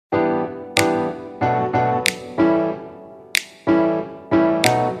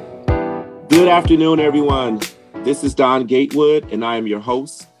Good afternoon, everyone. This is Don Gatewood, and I am your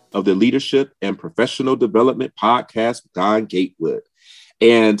host of the Leadership and Professional Development Podcast with Don Gatewood.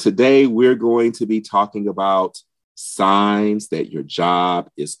 And today we're going to be talking about signs that your job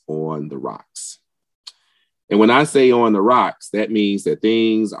is on the rocks. And when I say on the rocks, that means that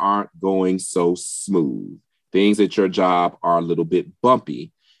things aren't going so smooth. Things at your job are a little bit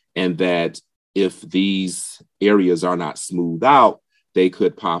bumpy, and that if these areas are not smoothed out, they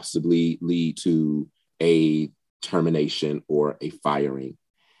could possibly lead to a termination or a firing.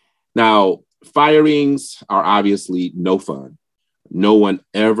 Now, firings are obviously no fun. No one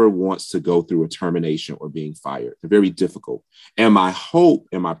ever wants to go through a termination or being fired. They're very difficult. And my hope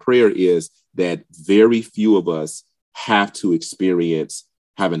and my prayer is that very few of us have to experience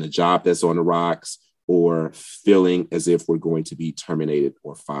having a job that's on the rocks or feeling as if we're going to be terminated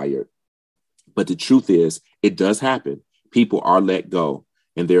or fired. But the truth is, it does happen. People are let go.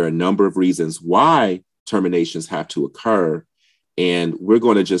 And there are a number of reasons why terminations have to occur. And we're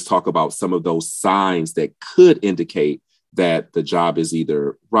going to just talk about some of those signs that could indicate that the job is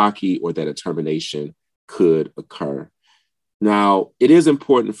either rocky or that a termination could occur. Now, it is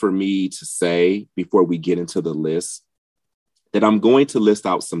important for me to say before we get into the list that I'm going to list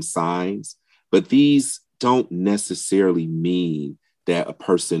out some signs, but these don't necessarily mean that a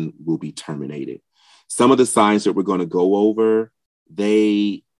person will be terminated. Some of the signs that we're going to go over,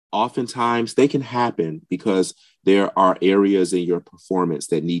 oftentimes they can happen because there are areas in your performance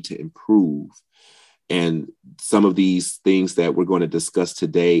that need to improve. And some of these things that we're going to discuss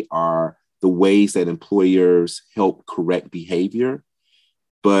today are the ways that employers help correct behavior,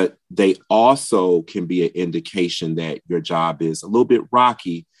 but they also can be an indication that your job is a little bit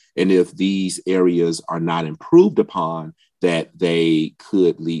rocky. And if these areas are not improved upon, that they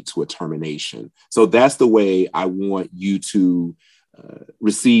could lead to a termination. So that's the way I want you to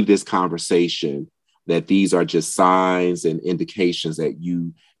receive this conversation, that these are just signs and indications that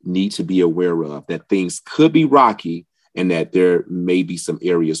you need to be aware of, that things could be rocky and that there may be some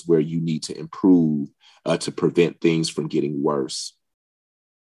areas where you need to improve to prevent things from getting worse.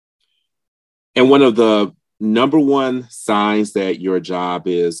 And one of the number one signs that your job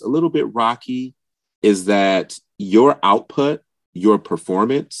is a little bit rocky is that your output, your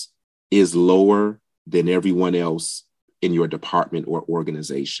performance is lower than everyone else in your department or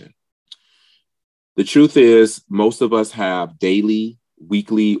organization. The truth is, most of us have daily,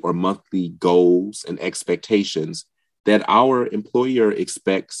 weekly, or monthly goals and expectations that our employer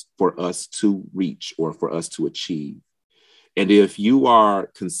expects for us to reach or for us to achieve. And if you are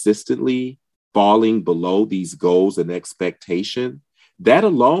consistently falling below these goals and expectation, that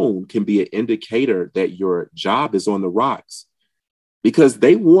alone can be an indicator that your job is on the rocks, because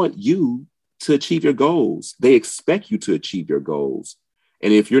they want you to achieve your goals. They expect you to achieve your goals.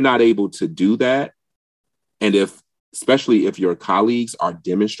 And if you're not able to do that, and especially if your colleagues are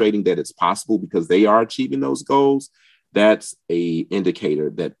demonstrating that it's possible because they are achieving those goals, that's an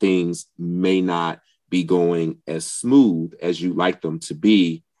indicator that things may not be going as smooth as you like them to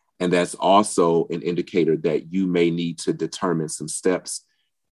be. And that's also an indicator that you may need to determine some steps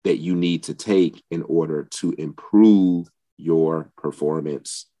that you need to take in order to improve your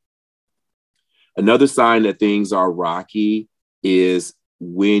performance. Another sign that things are rocky is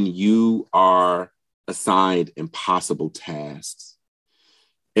when you are assigned impossible tasks.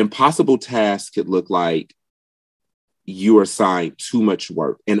 Impossible tasks could look like you are assigned too much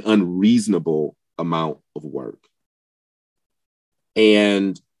work, an unreasonable amount of work.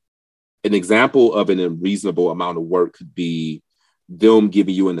 And an example of an unreasonable amount of work could be them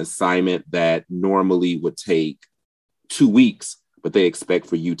giving you an assignment that normally would take 2 weeks, but they expect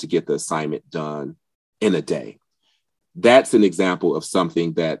for you to get the assignment done in a day. That's an example of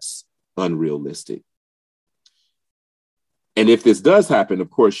something that's unrealistic. And if this does happen,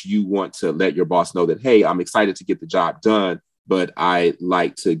 of course, you want to let your boss know that, hey, I'm excited to get the job done, but I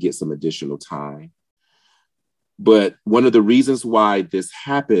like to get some additional time. But one of the reasons why this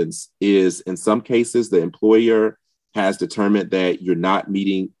happens is in some cases, the employer has determined that you're not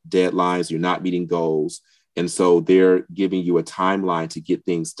meeting deadlines, you're not meeting goals. And so they're giving you a timeline to get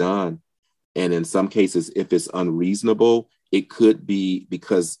things done. And in some cases, if it's unreasonable, it could be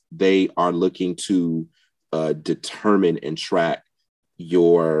because they are looking to determine and track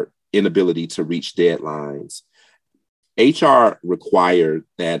your inability to reach deadlines. HR required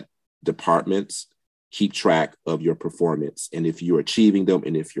that departments keep track of your performance and if you're achieving them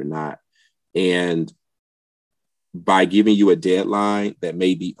and if you're not. And by giving you a deadline that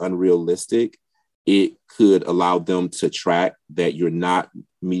may be unrealistic, it could allow them to track that you're not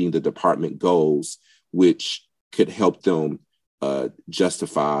meeting the department goals, which could help them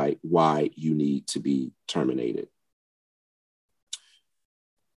justify why you need to be terminated.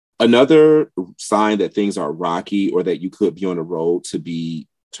 Another sign that things are rocky or that you could be on the road to be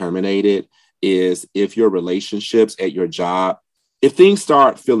terminated is if your relationships at your job, if things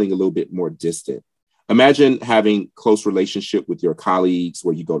start feeling a little bit more distant. Imagine having close relationship with your colleagues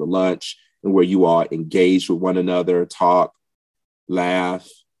where you go to lunch and where you are engaged with one another, talk, laugh,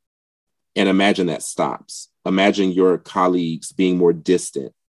 and imagine that stops. Imagine your colleagues being more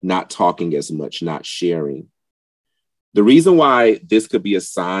distant, not talking as much, not sharing. The reason why this could be a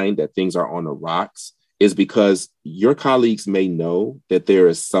sign that things are on the rocks is because your colleagues may know that there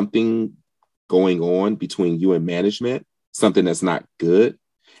is something going on between you and management, something that's not good,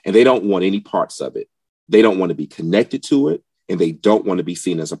 and they don't want any parts of it. They don't want to be connected to it, and they don't want to be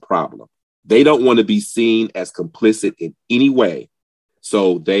seen as a problem. They don't want to be seen as complicit in any way.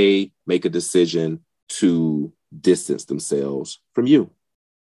 So they make a decision to distance themselves from you.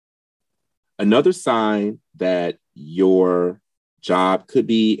 Another sign that your job could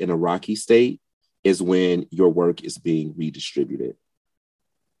be in a rocky state is when your work is being redistributed.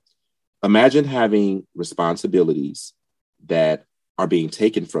 Imagine having responsibilities that are being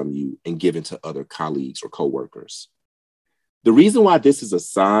taken from you and given to other colleagues or coworkers. The reason why this is a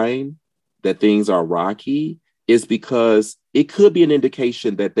sign that things are rocky is because it could be an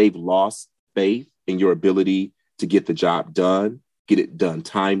indication that they've lost faith in your ability to get the job done, get it done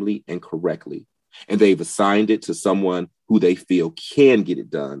timely and correctly. And they've assigned it to someone who they feel can get it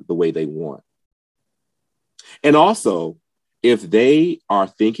done the way they want. And also, if they are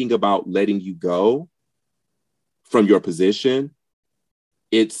thinking about letting you go from your position,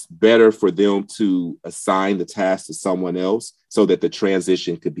 it's better for them to assign the task to someone else so that the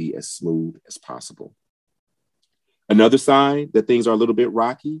transition could be as smooth as possible. Another sign that things are a little bit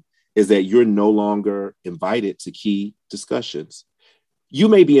rocky is that you're no longer invited to key discussions. You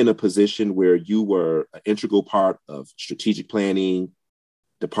may be in a position where you were an integral part of strategic planning,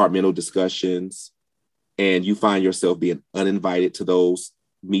 departmental discussions, and you find yourself being uninvited to those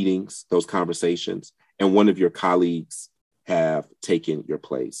meetings, those conversations, and one of your colleagues have taken your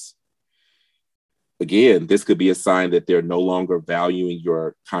place. Again, this could be a sign that they're no longer valuing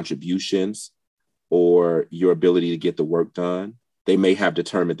your contributions or your ability to get the work done. They may have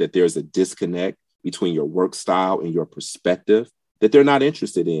determined that there's a disconnect between your work style and your perspective that they're not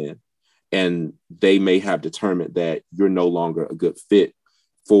interested in. And they may have determined that you're no longer a good fit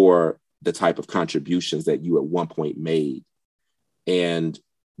for the type of contributions that you at one point made. And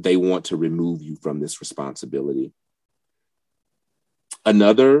they want to remove you from this responsibility.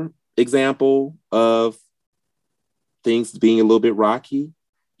 Another example of things being a little bit rocky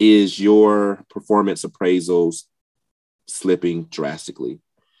is your performance appraisals slipping drastically.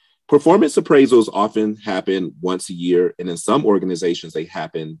 Performance appraisals often happen once a year, and in some organizations, they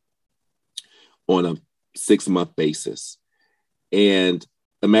happen on a 6-month basis. And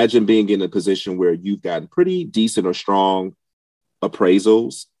imagine being in a position where you've gotten pretty decent or strong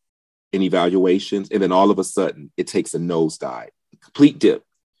appraisals and evaluations, and then all of a sudden it takes a nosedive, a complete dip.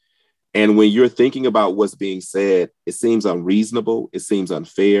 And when you're thinking about what's being said, it seems unreasonable, it seems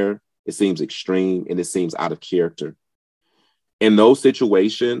unfair, it seems extreme, and it seems out of character. In those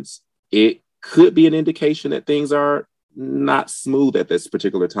situations, it could be an indication that things are not smooth at this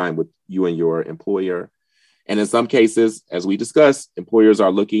particular time with you and your employer. And in some cases, as we discussed, employers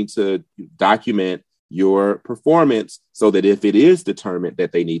are looking to document your performance so that if it is determined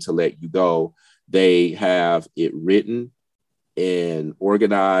that they need to let you go, they have it written and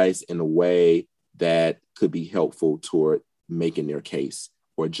organized in a way that could be helpful toward making their case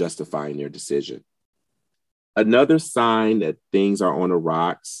or justifying their decision. Another sign that things are on the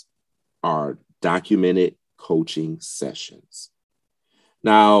rocks are documented coaching sessions.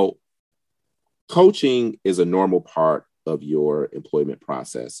 Now, coaching is a normal part of your employment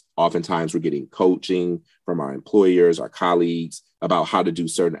process. Oftentimes, we're getting coaching from our employers, our colleagues about how to do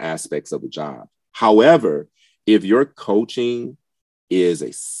certain aspects of the job. However, if your coaching is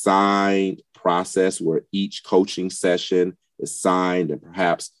a signed process where each coaching session is signed and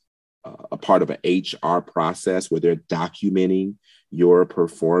perhaps a part of an HR process where they're documenting your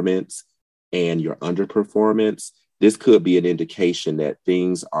performance and your underperformance, this could be an indication that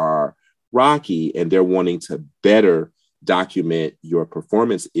things are rocky and they're wanting to better document your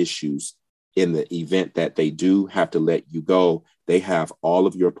performance issues. In the event that they do have to let you go, they have all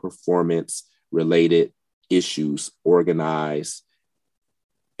of your performance related issues organized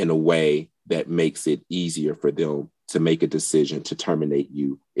in a way that makes it easier for them to make a decision to terminate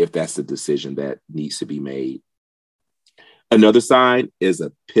you if that's the decision that needs to be made. Another sign is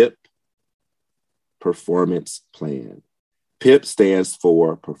a PIP, performance plan. PIP stands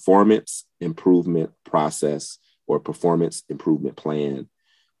for Performance Improvement Process or Performance Improvement Plan.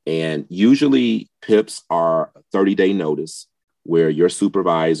 And usually PIPs are a 30-day notice where your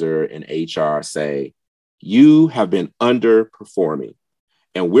supervisor and HR say, you have been underperforming,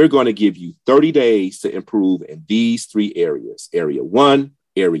 and we're going to give you 30 days to improve in these three areas: area 1,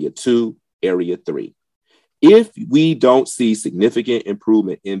 area 2, area 3. If we don't see significant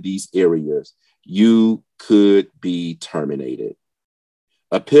improvement in these areas, you could be terminated.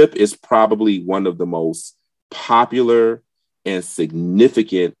 A PIP is probably one of the most popular and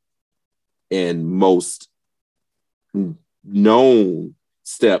significant and most known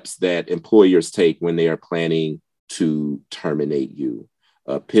steps that employers take when they are planning to terminate you.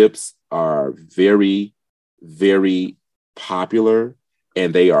 PIPs are very, very popular,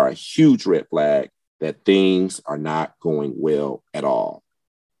 and they are a huge red flag that things are not going well at all.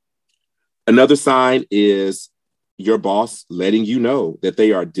 Another sign is your boss letting you know that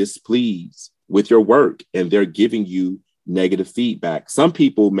they are displeased with your work and they're giving you negative feedback. Some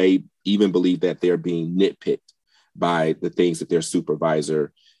people may even believe that they're being nitpicked by the things that their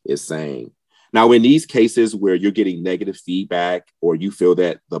supervisor is saying. Now, in these cases where you're getting negative feedback or you feel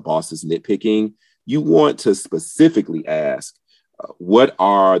that the boss is nitpicking, you want to specifically ask, what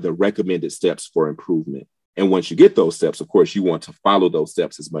are the recommended steps for improvement? And once you get those steps, of course, you want to follow those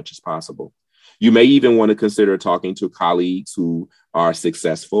steps as much as possible. You may even want to consider talking to colleagues who are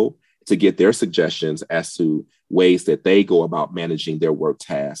successful to get their suggestions as to ways that they go about managing their work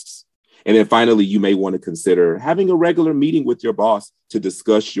tasks. And then finally, you may want to consider having a regular meeting with your boss to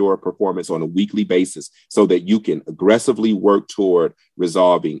discuss your performance on a weekly basis so that you can aggressively work toward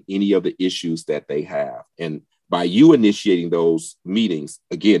resolving any of the issues that they have. And by you initiating those meetings,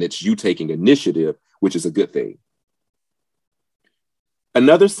 again, it's you taking initiative, which is a good thing.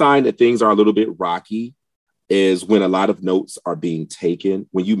 Another sign that things are a little bit rocky is when a lot of notes are being taken.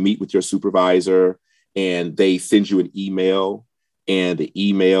 When you meet with your supervisor and they send you an email, and the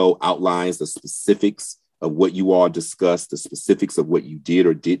email outlines the specifics of what you all discussed, the specifics of what you did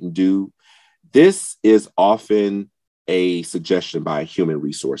or didn't do. This is often a suggestion by human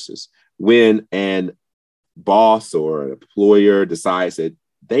resources. When an boss or an employer decides that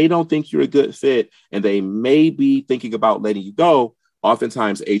they don't think you're a good fit and they may be thinking about letting you go,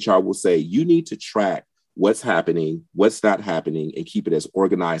 oftentimes HR will say, you need to track what's happening, what's not happening, and keep it as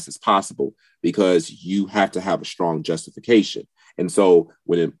organized as possible because you have to have a strong justification. And so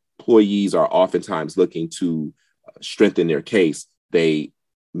when employees are oftentimes looking to strengthen their case, they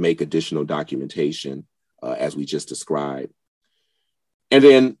make additional documentation, as we just described. And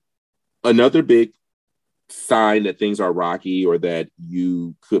then another big sign that things are rocky or that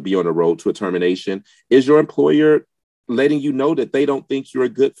you could be on the road to a termination is your employer letting you know that they don't think you're a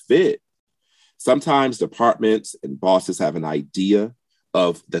good fit. Sometimes departments and bosses have an idea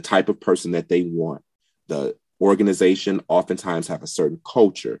of the type of person that they want. The organization oftentimes have a certain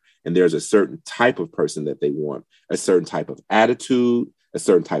culture, and there's a certain type of person that they want, a certain type of attitude, a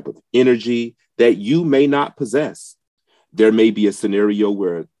certain type of energy that you may not possess. There may be a scenario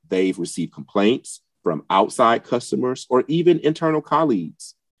where they've received complaints from outside customers or even internal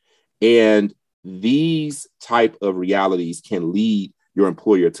colleagues. And these type of realities can lead your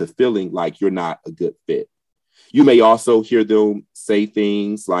employer to feeling like you're not a good fit. You may also hear them say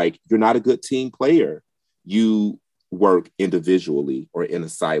things like, you're not a good team player. You work individually or in a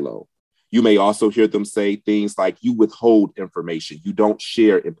silo. You may also hear them say things like, you withhold information. You don't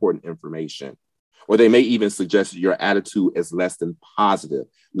share important information. Or they may even suggest that your attitude is less than positive,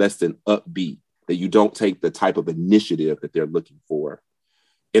 less than upbeat, that you don't take the type of initiative that they're looking for.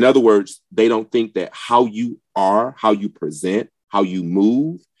 In other words, they don't think that how you are, how you present, how you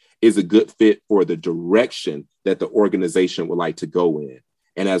move is a good fit for the direction that the organization would like to go in.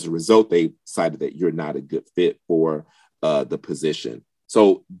 And as a result, they decided that you're not a good fit for the position.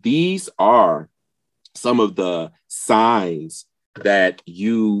 So these are some of the signs that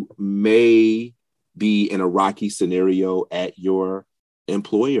you may be in a rocky scenario at your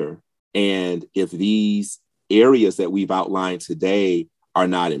employer. And if these areas that we've outlined today are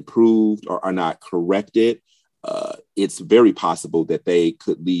not improved or are not corrected, it's very possible that they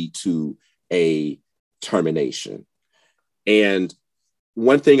could lead to a termination. And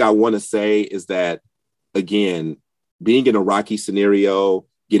one thing I want to say is that, again, being in a rocky scenario,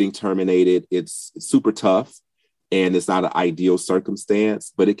 getting terminated, it's super tough and it's not an ideal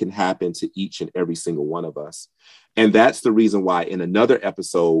circumstance, but it can happen to each and every single one of us. And that's the reason why in another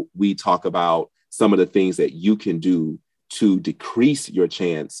episode, we talk about some of the things that you can do to decrease your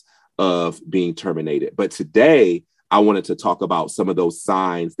chance of being terminated. But today, I wanted to talk about some of those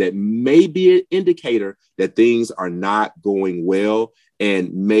signs that may be an indicator that things are not going well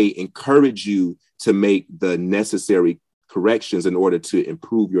and may encourage you to make the necessary corrections in order to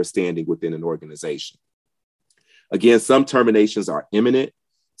improve your standing within an organization. Again, some terminations are imminent.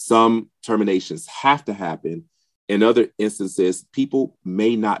 Some terminations have to happen. In other instances, people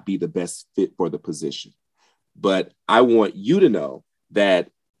may not be the best fit for the position. But I want you to know that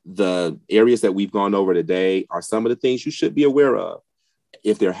the areas that we've gone over today are some of the things you should be aware of.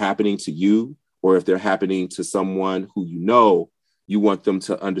 If they're happening to you or if they're happening to someone who you know, you want them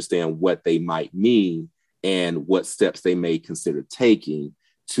to understand what they might mean and what steps they may consider taking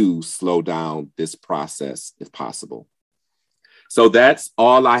to slow down this process if possible. So that's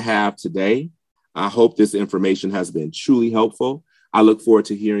all I have today. I hope this information has been truly helpful. I look forward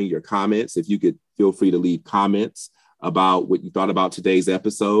to hearing your comments. If you could feel free to leave comments about what you thought about today's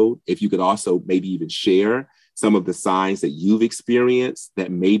episode. If you could also maybe even share some of the signs that you've experienced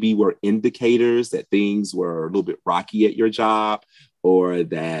that maybe were indicators that things were a little bit rocky at your job or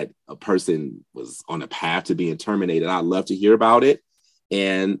that a person was on a path to being terminated. I'd love to hear about it.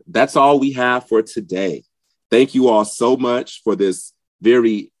 And that's all we have for today. Thank you all so much for this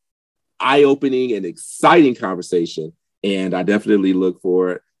very eye-opening and exciting conversation. And I definitely look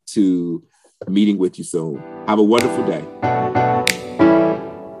forward to meeting with you soon. Have a wonderful day.